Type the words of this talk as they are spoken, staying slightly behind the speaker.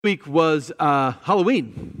Week was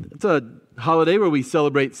Halloween. It's a holiday where we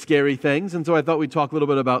celebrate scary things, and so I thought we'd talk a little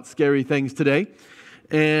bit about scary things today.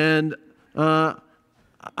 And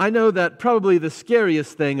I know that probably the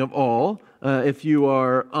scariest thing of all, if you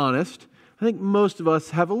are honest, I think most of us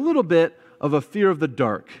have a little bit of a fear of the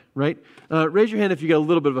dark, right? Raise your hand if you get a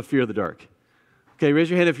little bit of a fear of the dark. Okay, raise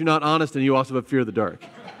your hand if you're not honest and you also have a fear of the dark.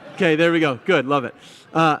 Okay, there we go. Good, love it.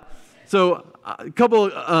 So a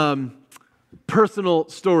couple personal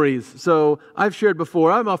stories. So I've shared before,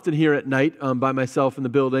 I'm often here at night by myself in the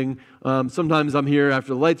building. Sometimes I'm here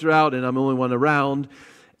after the lights are out and I'm the only one around.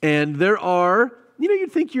 And there are,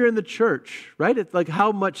 you'd think you're in the church, right? It's like,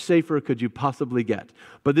 how much safer could you possibly get?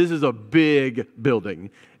 But this is a big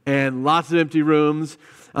building and lots of empty rooms.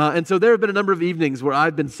 And so there have been a number of evenings where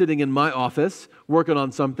I've been sitting in my office working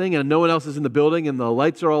on something and no one else is in the building and the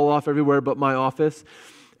lights are all off everywhere but my office.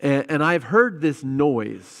 And I've heard this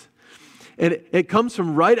noise. And it comes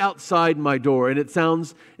from right outside my door, and it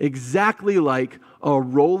sounds exactly like a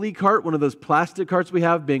rolly cart, one of those plastic carts we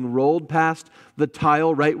have, being rolled past the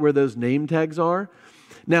tile right where those name tags are.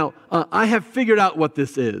 Now, I have figured out what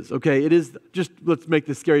this is, okay? It is, just let's make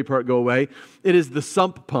the scary part go away. It is the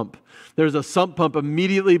sump pump. There's a sump pump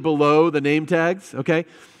immediately below the name tags, okay?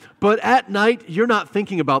 But at night, you're not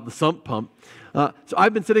thinking about the sump pump. So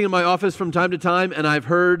I've been sitting in my office from time to time, and I've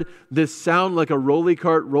heard this sound like a rolly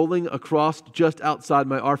cart rolling across just outside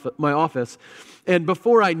my office. And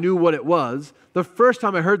before I knew what it was, the first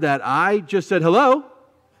time I heard that, I just said, "Hello?"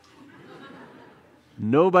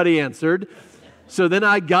 Nobody answered. So then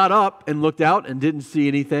I got up and looked out and didn't see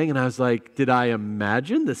anything, and I was like, did I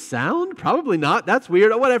imagine the sound? Probably not. That's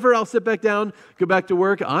weird. Oh, whatever, I'll sit back down, go back to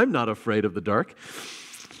work. I'm not afraid of the dark.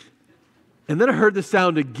 And then I heard the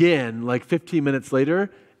sound again, like 15 minutes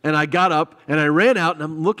later, and I got up and I ran out and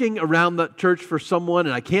I'm looking around the church for someone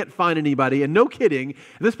and I can't find anybody. And no kidding,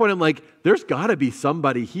 at this point I'm like, there's got to be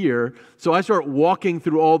somebody here. So I start walking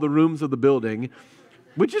through all the rooms of the building,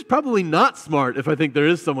 which is probably not smart if I think there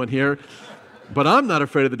is someone here, but I'm not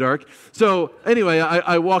afraid of the dark. So anyway,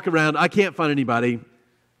 I walk around, I can't find anybody.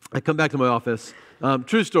 I come back to my office.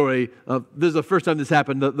 True story, this is the first time this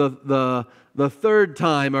happened. The third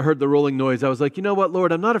time I heard the rolling noise, I was like, you know what,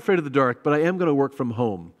 Lord, I'm not afraid of the dark, but I am going to work from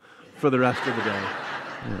home for the rest of the day.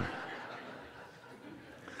 Yeah.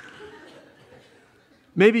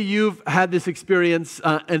 Maybe you've had this experience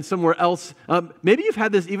and somewhere else. Maybe you've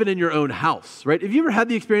had this even in your own house, right? Have you ever had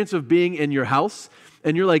the experience of being in your house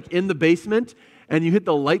and you're like in the basement and you hit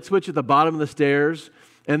the light switch at the bottom of the stairs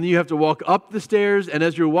and then you have to walk up the stairs, and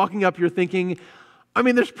as you're walking up, you're thinking,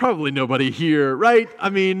 there's probably nobody here, right?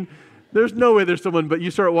 There's no way there's someone, but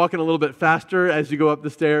you start walking a little bit faster as you go up the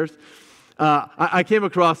stairs. I came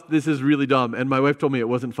across, this is really dumb, and my wife told me it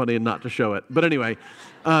wasn't funny and not to show it. But anyway,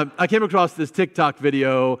 I came across this TikTok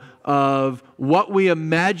video of what we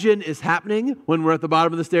imagine is happening when we're at the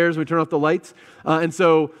bottom of the stairs and we turn off the lights. And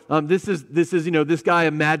so this is this guy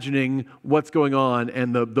imagining what's going on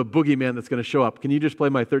and the boogeyman that's going to show up. Can you just play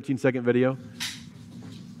my 13-second video?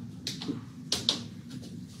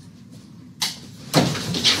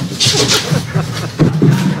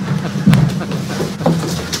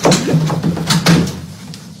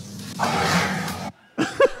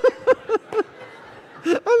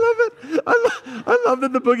 I love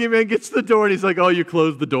that the boogeyman gets to the door and he's like, oh, you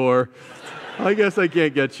closed the door. I guess I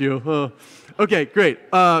can't get you. Oh. Okay, great.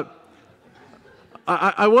 I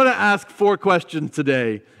want to ask 4 questions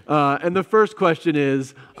today. And the first question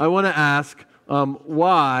is, I want to ask,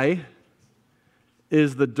 why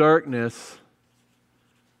is the darkness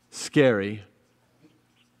scary?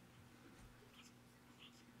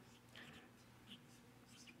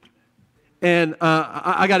 And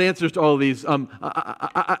I got answers to all of these.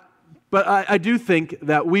 But I do think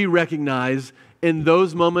that we recognize in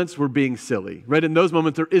those moments we're being silly, right? In those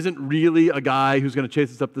moments there isn't really a guy who's going to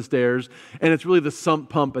chase us up the stairs, and it's really the sump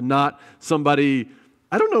pump and not somebody,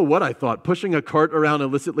 I don't know what I thought, pushing a cart around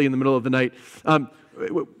illicitly in the middle of the night.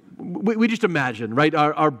 We just imagine, right?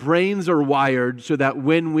 Our brains are wired so that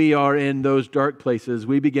when we are in those dark places,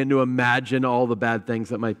 we begin to imagine all the bad things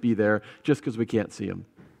that might be there just because we can't see them.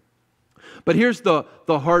 But here's the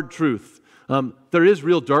hard truth. There is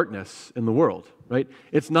real darkness in the world, right?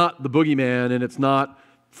 It's not the boogeyman, and it's not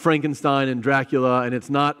Frankenstein and Dracula, and it's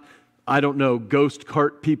not, ghost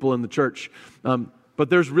cart people in the church. But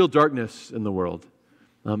there's real darkness in the world.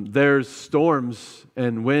 There's storms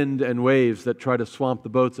and wind and waves that try to swamp the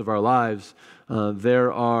boats of our lives.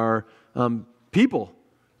 There are people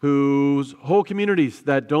whose whole communities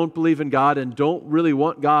that don't believe in God and don't really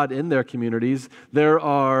want God in their communities. There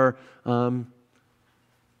are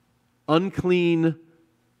unclean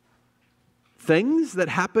things that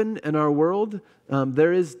happen in our world.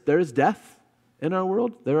 There is death in our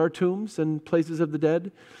world. There are tombs and places of the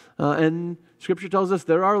dead. And Scripture tells us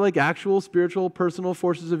there are like actual spiritual, personal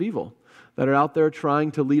forces of evil that are out there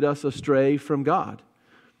trying to lead us astray from God.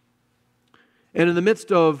 And in the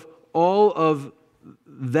midst of all of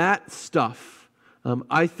that stuff,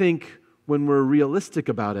 I think when we're realistic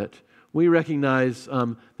about it, we recognize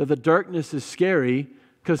that the darkness is scary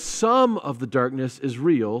because some of the darkness is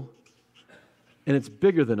real and it's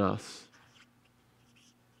bigger than us.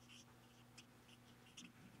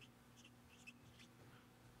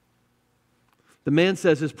 The man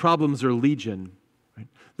says his problems are legion. Right?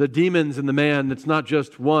 The demons in the man, it's not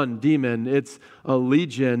just one demon, it's a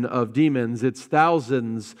legion of demons. It's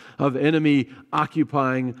thousands of enemy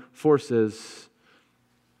occupying forces.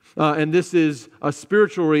 And this is a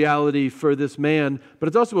spiritual reality for this man, but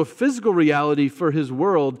it's also a physical reality for his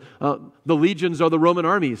world. The legions are the Roman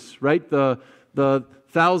armies, right? The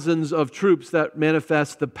thousands of troops that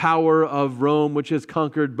manifest the power of Rome, which has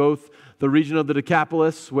conquered both the region of the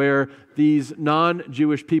Decapolis, where these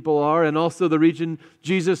non-Jewish people are, and also the region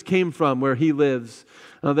Jesus came from, where he lives.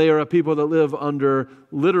 They are a people that live under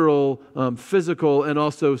literal, physical, and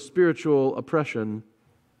also spiritual oppression.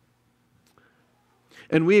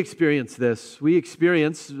 And we experience this. We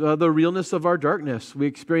experience the realness of our darkness. We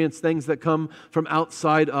experience things that come from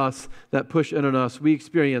outside us that push in on us. We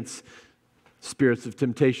experience spirits of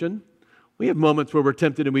temptation. We have moments where we're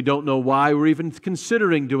tempted and we don't know why. We're even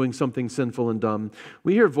considering doing something sinful and dumb.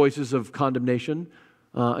 We hear voices of condemnation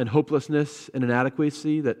and hopelessness and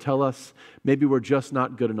inadequacy that tell us maybe we're just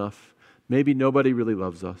not good enough. Maybe nobody really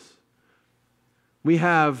loves us. We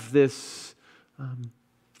have this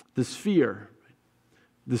fear.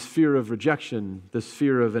 This fear of rejection, this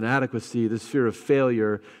fear of inadequacy, this fear of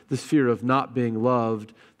failure, this fear of not being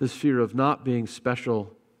loved, this fear of not being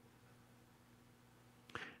special.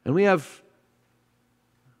 And we have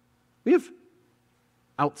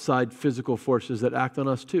outside physical forces that act on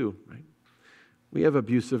us too, right? We have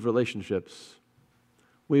abusive relationships.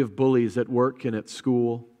 We have bullies at work and at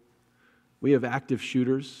school. We have active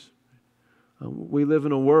shooters. We live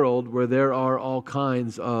in a world where there are all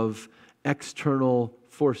kinds of external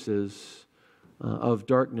forces of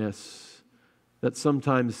darkness that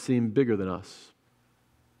sometimes seem bigger than us.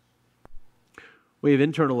 We have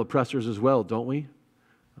internal oppressors as well, don't we?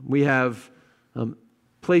 We have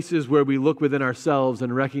places where we look within ourselves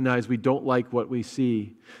and recognize we don't like what we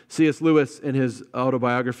see. C.S. Lewis, in his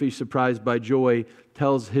autobiography, Surprised by Joy,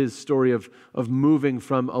 tells his story of moving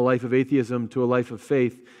from a life of atheism to a life of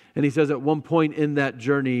faith. And he says at one point in that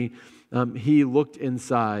journey, he looked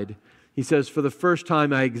inside. He says, for the first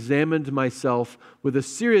time, I examined myself with a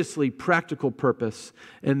seriously practical purpose,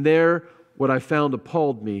 and there what I found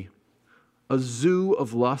appalled me. A zoo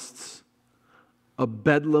of lusts, a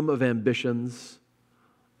bedlam of ambitions,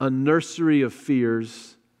 a nursery of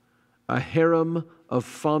fears, a harem of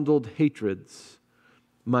fondled hatreds.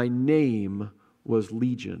 My name was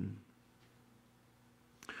Legion.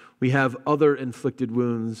 We have other inflicted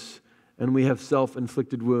wounds, and we have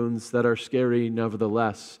self-inflicted wounds that are scary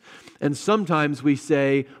nevertheless. And sometimes we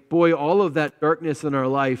say, boy, all of that darkness in our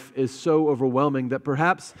life is so overwhelming that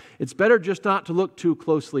perhaps it's better just not to look too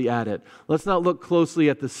closely at it. Let's not look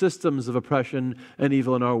closely at the systems of oppression and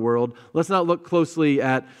evil in our world. Let's not look closely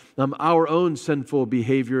at our own sinful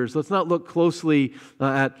behaviors. Let's not look closely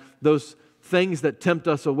at those things that tempt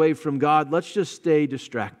us away from God. Let's just stay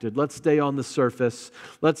distracted. Let's stay on the surface.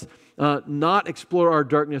 Let's not explore our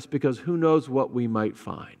darkness, because who knows what we might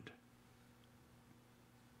find.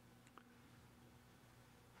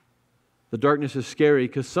 The darkness is scary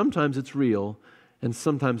because sometimes it's real and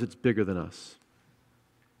sometimes it's bigger than us.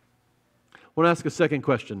 I want to ask a second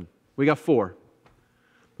question. We got 4.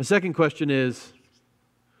 The second question is,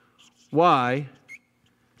 why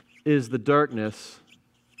is the darkness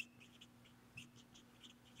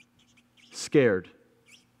scared?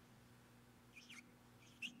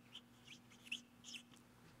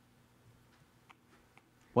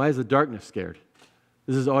 Why is the darkness scared?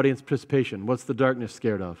 This is audience participation. What's the darkness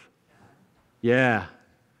scared of? Yeah,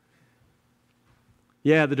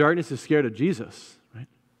 the darkness is scared of Jesus, right?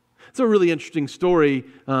 It's a really interesting story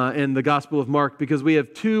in the Gospel of Mark, because we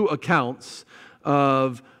have 2 accounts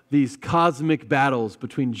of these cosmic battles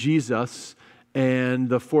between Jesus and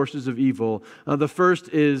the forces of evil. The first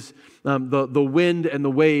is the wind and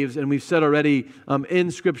the waves, and we've said already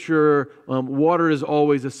in Scripture, water is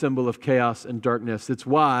always a symbol of chaos and darkness. It's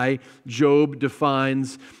why Job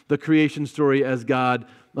defines the creation story as God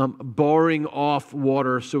barring off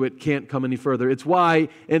water so it can't come any further. It's why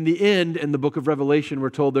in the end, in the book of Revelation, we're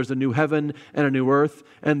told there's a new heaven and a new earth,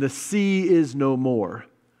 and the sea is no more,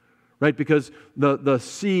 right? Because the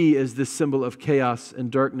sea is this symbol of chaos and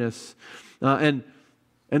darkness. And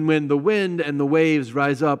when the wind and the waves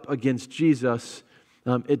rise up against Jesus,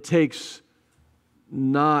 it takes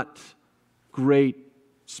not great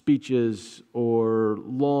speeches or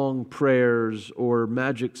long prayers or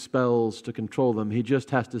magic spells to control them. He just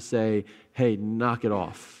has to say, hey, knock it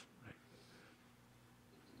off.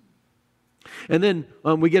 And then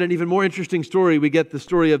we get an even more interesting story. We get the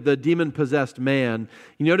story of the demon-possessed man.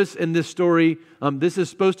 You notice in this story, this is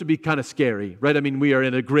supposed to be kind of scary, right? I mean, we are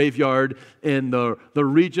in a graveyard in the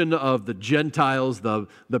region of the Gentiles, the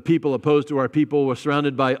people opposed to our people. We're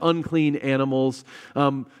surrounded by unclean animals.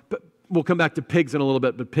 We'll come back to pigs in a little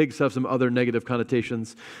bit, but pigs have some other negative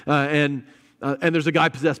connotations. And there's a guy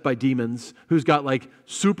possessed by demons who's got like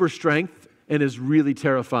super strength and is really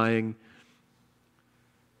terrifying.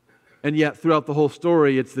 And yet, throughout the whole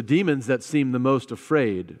story, it's the demons that seem the most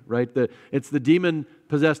afraid, right? It's the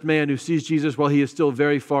demon-possessed man who sees Jesus while he is still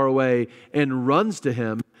very far away and runs to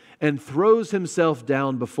him and throws himself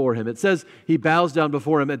down before him. It says he bows down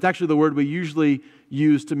before him. It's actually the word we usually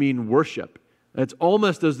use to mean worship. It's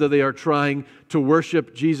almost as though they are trying to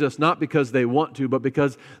worship Jesus, not because they want to, but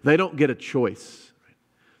because they don't get a choice.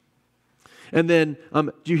 And then,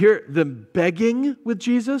 do you hear them begging with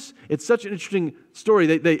Jesus? It's such an interesting story.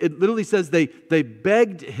 It literally says they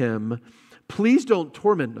begged him, please don't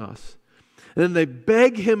torment us. And then they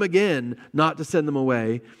beg him again not to send them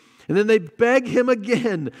away. And then they beg him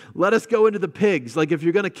again, let us go into the pigs. Like, if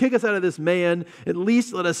you're going to kick us out of this man, at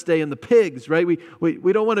least let us stay in the pigs, right?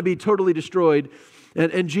 We don't want to be totally destroyed.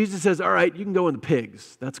 And Jesus says, all right, you can go in the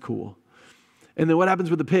pigs. That's cool. And then what happens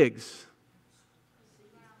with the pigs?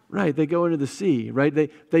 Right, they go into the sea, right?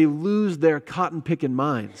 They lose their cotton-picking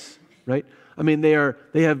minds, right? I mean, they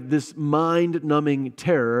have this mind-numbing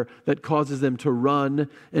terror that causes them to run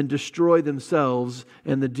and destroy themselves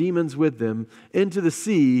and the demons with them into the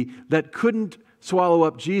sea that couldn't swallow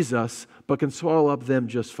up Jesus, but can swallow up them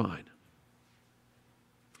just fine.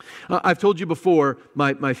 I've told you before,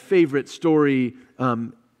 my favorite story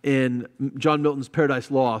in John Milton's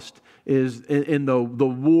Paradise Lost is in the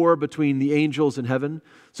war between the angels in heaven.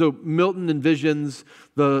 So Milton envisions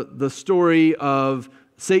the story of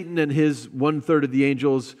Satan and his 1/3 of the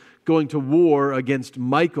angels going to war against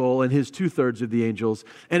Michael and his 2/3 of the angels.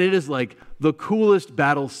 And it is like the coolest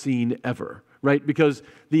battle scene ever, right? Because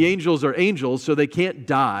the angels are angels, so they can't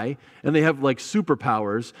die, and they have like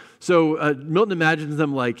superpowers. So Milton imagines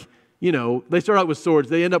them like, you know, they start out with swords.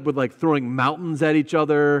 They end up with like throwing mountains at each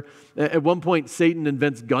other. At one point, Satan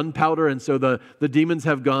invents gunpowder, and so the demons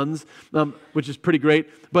have guns, which is pretty great.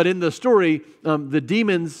 But in the story, the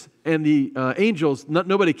demons and the angels,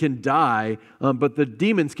 nobody can die, but the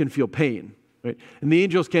demons can feel pain, right? And the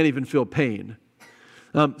angels can't even feel pain.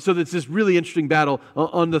 So it's this really interesting battle.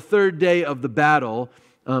 On the third day of the battle,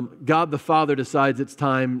 God the Father decides it's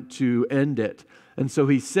time to end it. And so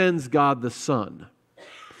he sends God the Son.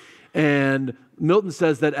 And Milton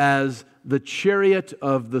says that as the chariot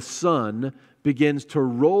of the Son begins to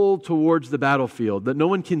roll towards the battlefield, that no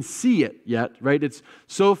one can see it yet, right? It's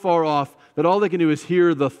so far off that all they can do is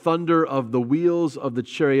hear the thunder of the wheels of the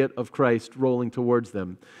chariot of Christ rolling towards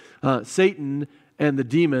them. Satan and the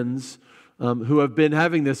demons, who have been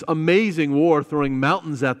having this amazing war throwing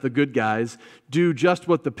mountains at the good guys, do just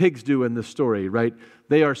what the pigs do in this story, right?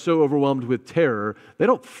 They are so overwhelmed with terror, they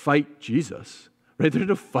don't fight Jesus. Right? They're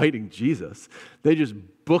not fighting Jesus. They just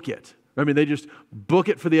book it. I mean, they just book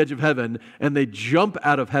it for the edge of heaven, and they jump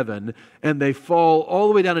out of heaven, and they fall all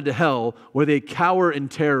the way down into hell, where they cower in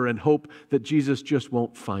terror and hope that Jesus just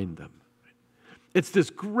won't find them. It's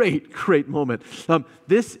this great, great moment.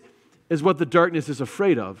 This is what the darkness is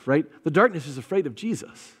afraid of, right? The darkness is afraid of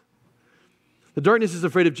Jesus. The darkness is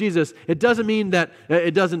afraid of Jesus. It doesn't mean that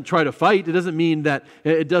it doesn't try to fight. It doesn't mean that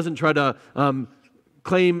it doesn't try to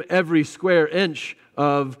claim every square inch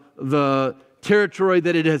of the territory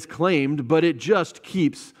that it has claimed, but it just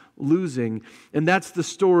keeps losing. And that's the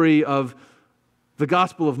story of the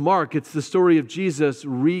Gospel of Mark. It's the story of Jesus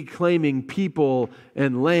reclaiming people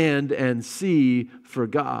and land and sea for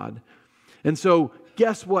God. And so,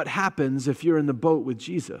 guess what happens if you're in the boat with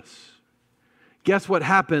Jesus? Guess what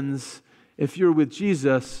happens if you're with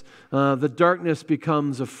Jesus? The darkness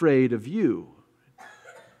becomes afraid of you.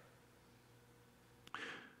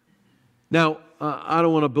 Now, I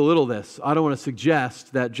don't want to belittle this. I don't want to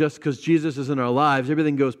suggest that just because Jesus is in our lives,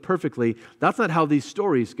 everything goes perfectly. That's not how these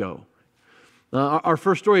stories go. Our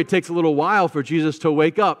first story, it takes a little while for Jesus to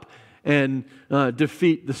wake up and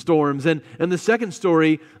defeat the storms. And the second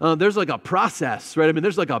story, there's like a process, right? I mean,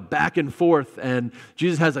 there's like a back and forth, and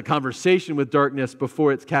Jesus has a conversation with darkness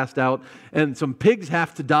before it's cast out, and some pigs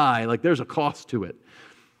have to die. Like, there's a cost to it.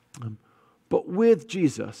 But with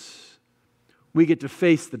Jesus, we get to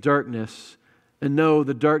face the darkness and know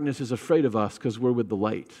the darkness is afraid of us because we're with the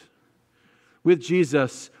light. With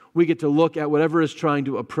Jesus, we get to look at whatever is trying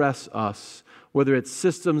to oppress us, whether it's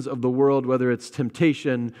systems of the world, whether it's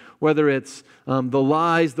temptation, whether it's the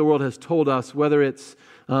lies the world has told us, whether it's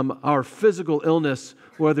our physical illness,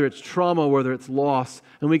 whether it's trauma, whether it's loss,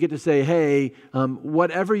 and we get to say, hey,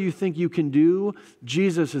 whatever you think you can do,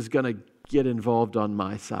 Jesus is going to get involved on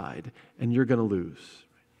my side, and you're going to lose.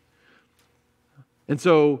 And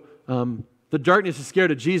so the darkness is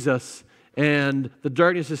scared of Jesus, and the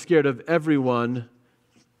darkness is scared of everyone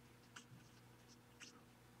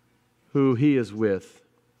who he is with.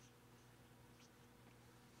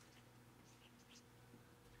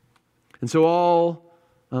 And so all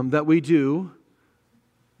that we do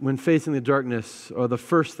when facing the darkness, or the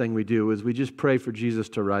first thing we do, is we just pray for Jesus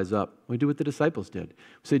to rise up. We do what the disciples did.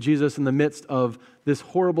 We say, Jesus, in the midst of this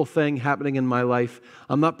horrible thing happening in my life,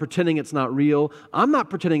 I'm not pretending it's not real. I'm not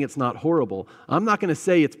pretending it's not horrible. I'm not going to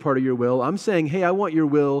say it's part of your will. I'm saying, hey, I want your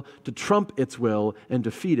will to trump its will and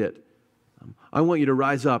defeat it. I want you to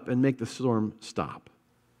rise up and make the storm stop.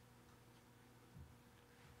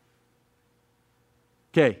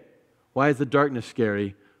 Okay, why is the darkness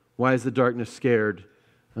scary? Why is the darkness scared?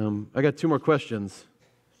 I got two more questions.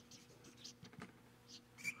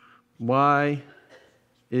 Why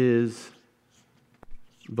is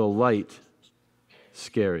the light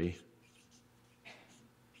scary? I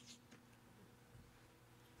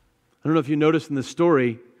don't know if you noticed in this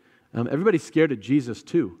story, everybody's scared of Jesus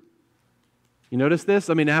too. You notice this?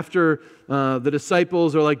 I mean, after the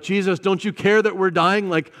disciples are like, Jesus, don't you care that we're dying?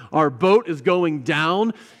 Like, our boat is going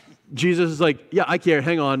down. Jesus is like, yeah, I care.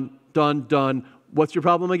 Hang on. Done. What's your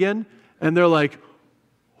problem again? And they're like,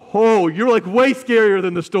 oh, you're like way scarier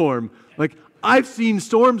than the storm. Like, I've seen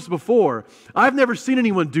storms before. I've never seen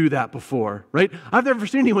anyone do that before, right? I've never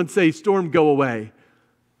seen anyone say, storm, go away.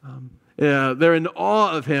 They're in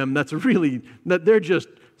awe of him. That they're just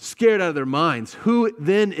scared out of their minds. Who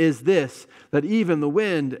then is this that even the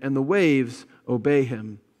wind and the waves obey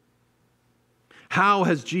him? How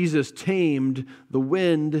has Jesus tamed the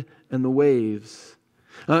wind and the waves?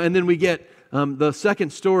 And then we get the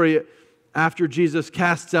second story. After Jesus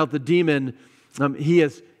casts out the demon, he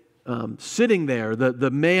is sitting there.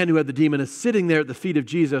 The man who had the demon is sitting there at the feet of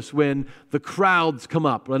Jesus when the crowds come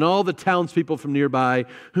up, and all the townspeople from nearby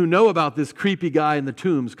who know about this creepy guy in the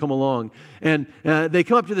tombs come along. And they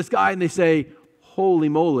come up to this guy and they say, holy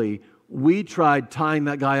moly, we tried tying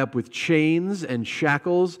that guy up with chains and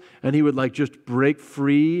shackles, and he would like just break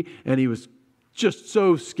free, and he was just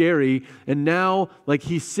so scary. And now, like,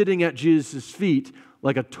 he's sitting at Jesus' feet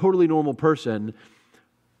like a totally normal person.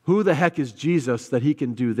 Who the heck is Jesus that he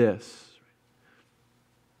can do this?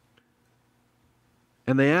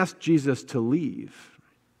 And they ask Jesus to leave.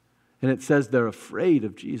 And it says they're afraid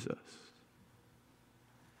of Jesus.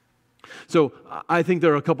 So I think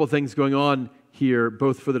there are a couple of things going on here,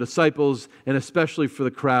 both for the disciples and especially for the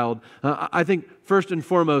crowd. I think first and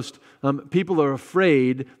foremost, people are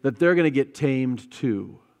afraid that they're going to get tamed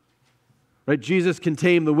too. Right? Jesus can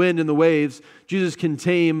tame the wind and the waves. Jesus can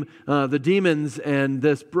tame the demons and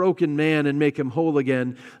this broken man and make him whole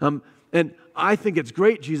again. And I think it's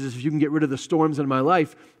great, Jesus, if you can get rid of the storms in my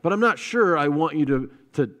life, but I'm not sure I want you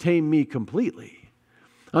to tame me completely.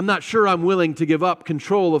 I'm not sure I'm willing to give up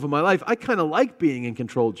control over my life. I kind of like being in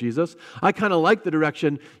control, Jesus. I kind of like the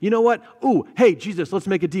direction. You know what? Ooh, hey, Jesus, let's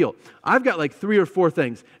make a deal. I've got like 3 or 4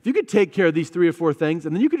 things. If you could take care of these 3 or 4 things,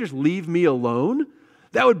 and then you could just leave me alone,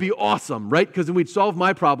 that would be awesome, right? Because then we'd solve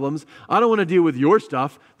my problems. I don't want to deal with your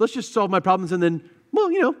stuff. Let's just solve my problems, and then,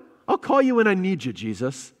 well, I'll call you when I need you,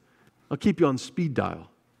 Jesus. I'll keep you on speed dial.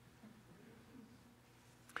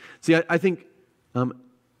 See, I think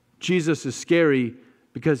Jesus is scary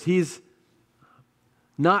because he's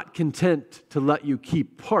not content to let you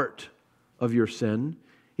keep part of your sin.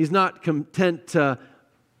 He's not content to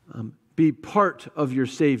be part of your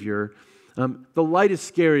Savior. The light is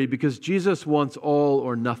scary because Jesus wants all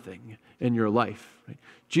or nothing in your life. Right?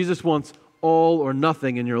 Jesus wants all or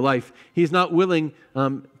nothing in your life. He's not willing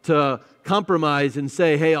to compromise and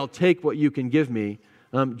say, hey, I'll take what you can give me.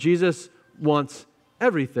 Jesus wants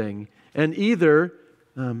everything. And either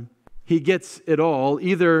he gets it all.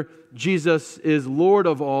 Either Jesus is Lord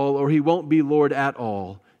of all, or he won't be Lord at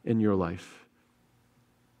all in your life.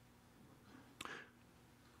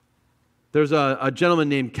 There's a gentleman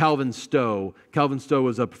named Calvin Stowe. Calvin Stowe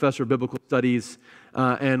was a professor of biblical studies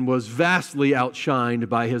and was vastly outshined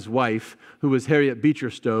by his wife, who was Harriet Beecher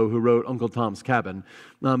Stowe, who wrote Uncle Tom's Cabin.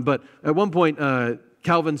 But at one point,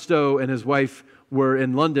 Calvin Stowe and his wife were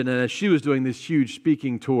in London, and as she was doing this huge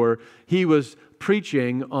speaking tour, he was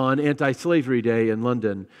preaching on Anti-Slavery Day in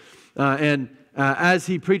London. As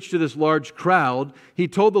he preached to this large crowd, he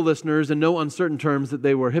told the listeners in no uncertain terms that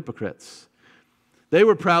they were hypocrites. They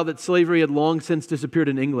were proud that slavery had long since disappeared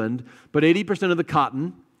in England, but 80% of the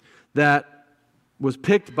cotton that was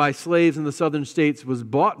picked by slaves in the southern states was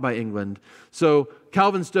bought by England. So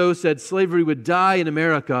Calvin Stowe said slavery would die in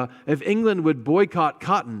America if England would boycott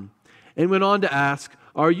cotton, and went on to ask,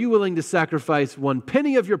 are you willing to sacrifice 1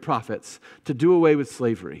 penny of your profits to do away with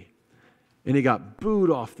slavery? And he got booed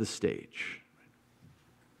off the stage.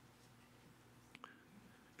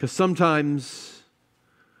 Because sometimes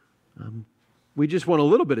we just want a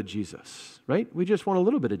little bit of Jesus, right? We just want a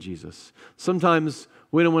little bit of Jesus. Sometimes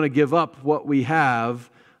we don't want to give up what we have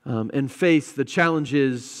and face the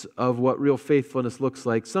challenges of what real faithfulness looks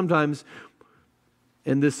like. Sometimes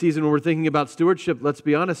in this season when we're thinking about stewardship, let's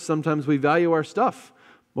be honest, sometimes we value our stuff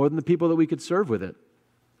more than the people that we could serve with it.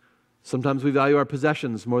 Sometimes we value our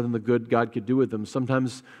possessions more than the good God could do with them.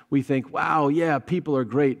 Sometimes we think, wow, yeah, people are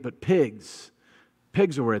great, but pigs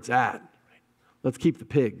are where it's at. Let's keep the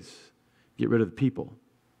pigs. Get rid of the people.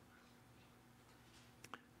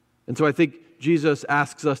 And so I think Jesus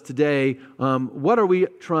asks us today, what are we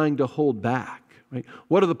trying to hold back? Right?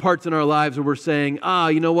 What are the parts in our lives where we're saying,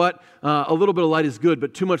 you know what? A little bit of light is good,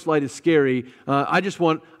 but too much light is scary. I just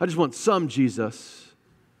want some Jesus.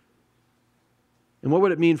 And what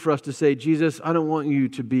would it mean for us to say, Jesus, I don't want you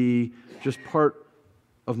to be just part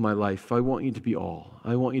of my life. I want you to be all.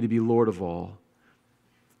 I want you to be Lord of all.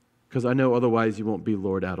 Because I know otherwise you won't be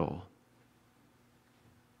Lord at all.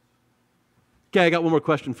 Okay, I got one more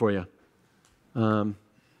question for you. Can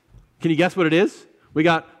you guess what it is? We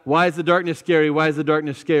got, why is the darkness scary? Why is the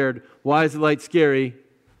darkness scared? Why is the light scary?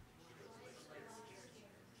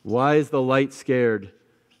 Why is the light scared?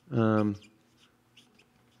 This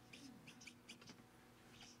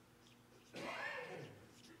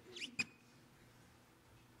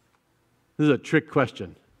is a trick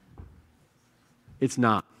question. It's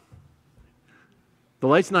not. The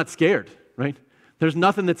light's not scared, right? There's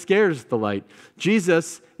nothing that scares the light.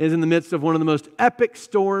 Jesus is in the midst of one of the most epic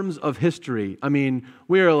storms of history. I mean,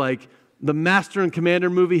 we are like, the Master and Commander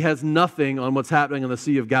movie has nothing on what's happening on the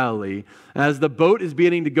Sea of Galilee. As the boat is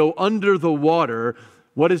beginning to go under the water,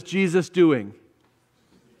 what is Jesus doing?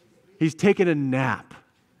 He's taking a nap.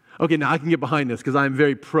 Okay, now I can get behind this because I'm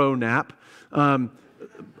very pro-nap.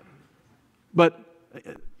 But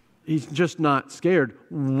he's just not scared.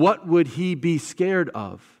 What would he be scared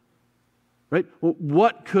of? Right? Well,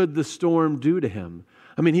 what could the storm do to him?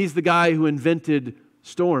 I mean, he's the guy who invented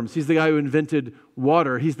storms. He's the guy who invented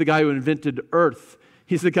water. He's the guy who invented earth.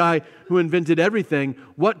 He's the guy who invented everything.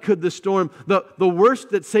 What could the storm... The worst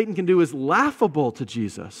that Satan can do is laughable to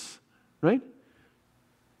Jesus. Right?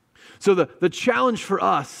 So the challenge for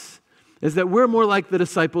us is that we're more like the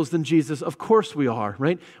disciples than Jesus. Of course we are,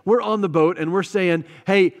 right? We're on the boat and we're saying,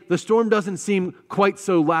 hey, the storm doesn't seem quite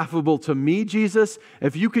so laughable to me, Jesus.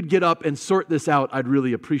 If you could get up and sort this out, I'd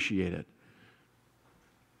really appreciate it.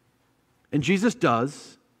 And Jesus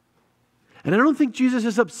does. And I don't think Jesus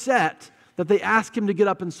is upset that they ask him to get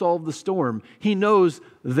up and solve the storm. He knows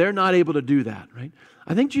they're not able to do that, right?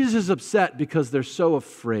 I think Jesus is upset because they're so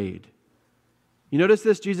afraid. You notice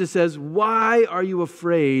this? Jesus says, why are you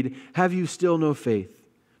afraid? Have you still no faith?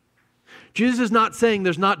 Jesus is not saying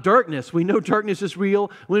there's not darkness. We know darkness is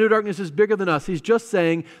real. We know darkness is bigger than us. He's just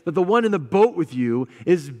saying that the one in the boat with you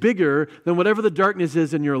is bigger than whatever the darkness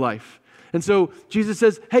is in your life. And so Jesus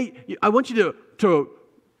says, hey, I want you to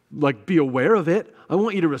be aware of it. I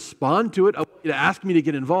want you to respond to it. I want you to ask me to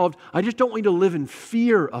get involved. I just don't want you to live in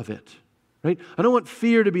fear of it. Right? I don't want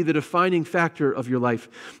fear to be the defining factor of your life.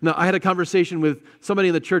 Now, I had a conversation with somebody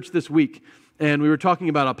in the church this week, and we were talking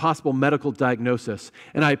about a possible medical diagnosis.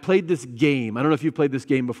 And I played this game. I don't know if you've played this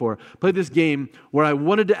game before. I played this game where I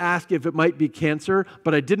wanted to ask if it might be cancer,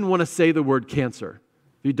 but I didn't want to say the word cancer.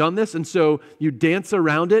 Have you done this? And so you dance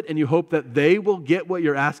around it, and you hope that they will get what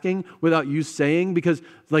you're asking without you saying, because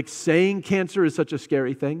saying cancer is such a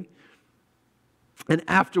scary thing. And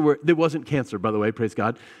afterward, it wasn't cancer, by the way, praise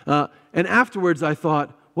God. And afterwards, I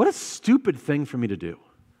thought, what a stupid thing for me to do,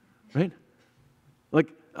 right?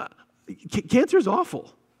 Cancer is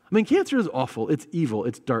awful. I mean, cancer is awful. It's evil.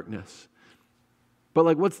 It's darkness.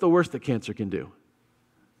 But what's the worst that cancer can do?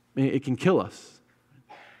 I mean, it can kill us.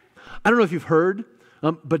 I don't know if you've heard,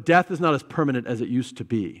 but death is not as permanent as it used to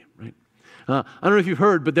be, right? I don't know if you've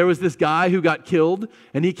heard, but there was this guy who got killed,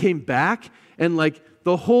 and he came back, and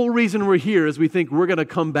the whole reason we're here is we think we're going to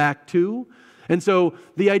come back too. And so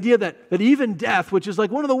the idea that even death, which is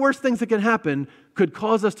one of the worst things that can happen, could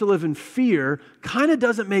cause us to live in fear kind of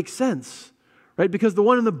doesn't make sense, right? Because the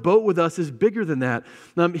one in the boat with us is bigger than that.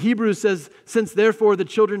 Hebrews says, since therefore the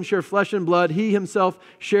children share flesh and blood, he himself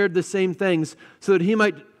shared the same things, so that he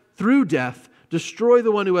might, through death, destroy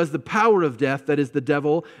the one who has the power of death, that is the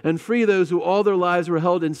devil, and free those who all their lives were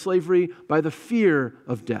held in slavery by the fear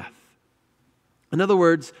of death. In other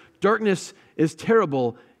words, darkness is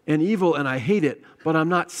terrible and evil, and I hate it, but I'm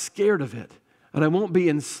not scared of it, and I won't be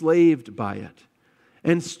enslaved by it.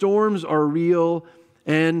 And storms are real,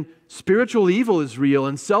 and spiritual evil is real,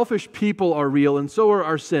 and selfish people are real, and so are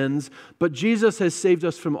our sins, but Jesus has saved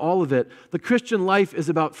us from all of it. The Christian life is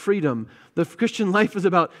about freedom. The Christian life is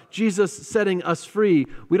about Jesus setting us free.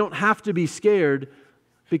 We don't have to be scared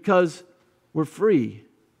because we're free.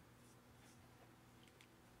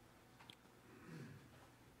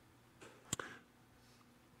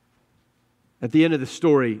 At the end of the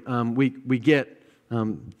story, we get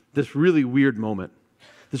this really weird moment.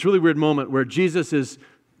 This really weird moment where Jesus is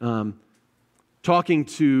talking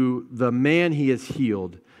to the man he has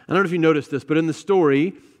healed. I don't know if you noticed this, but in the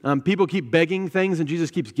story, people keep begging things and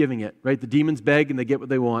Jesus keeps giving it, right? The demons beg and they get what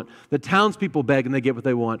they want. The townspeople beg and they get what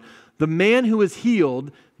they want. The man who is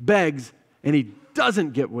healed begs and he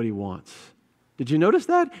doesn't get what he wants. Did you notice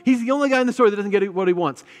that? He's the only guy in the story that doesn't get what he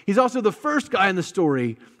wants. He's also the first guy in the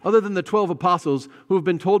story, other than the 12 apostles, who have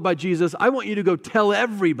been told by Jesus, I want you to go tell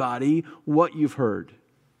everybody what you've heard.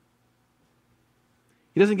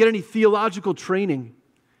 He doesn't get any theological training.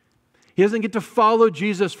 He doesn't get to follow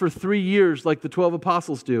Jesus for 3 years like the 12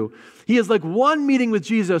 apostles do. He has one meeting with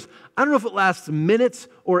Jesus. I don't know if it lasts minutes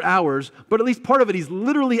or hours, but at least part of it, he's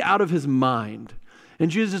literally out of his mind. And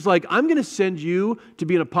Jesus is like, I'm going to send you to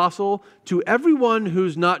be an apostle to everyone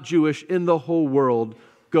who's not Jewish in the whole world.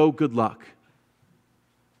 Go, good luck.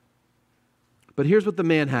 But here's what the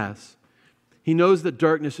man has. He knows that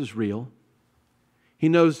darkness is real. He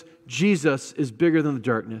knows Jesus is bigger than the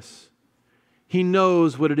darkness. He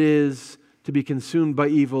knows what it is to be consumed by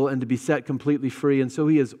evil and to be set completely free. And so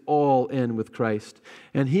he is all in with Christ.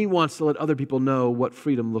 And he wants to let other people know what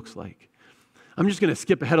freedom looks like. I'm just going to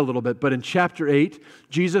skip ahead a little bit, but in chapter 8,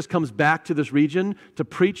 Jesus comes back to this region to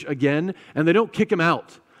preach again, and they don't kick him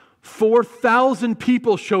out. 4,000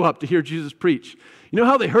 people show up to hear Jesus preach. You know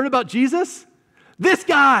how they heard about Jesus? This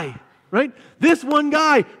guy, right? This one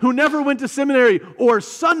guy who never went to seminary or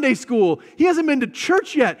Sunday school. He hasn't been to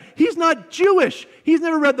church yet. He's not Jewish. He's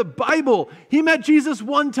never read the Bible. He met Jesus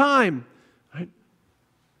one time, right?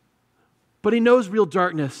 But he knows real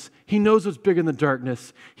darkness. He knows what's bigger than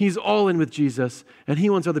darkness. He's all in with Jesus, and he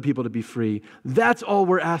wants other people to be free. That's all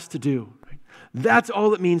we're asked to do. Right? That's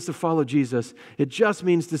all it means to follow Jesus. It just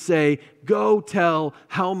means to say, go tell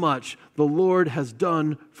how much the Lord has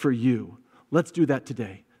done for you. Let's do that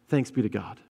today. Thanks be to God.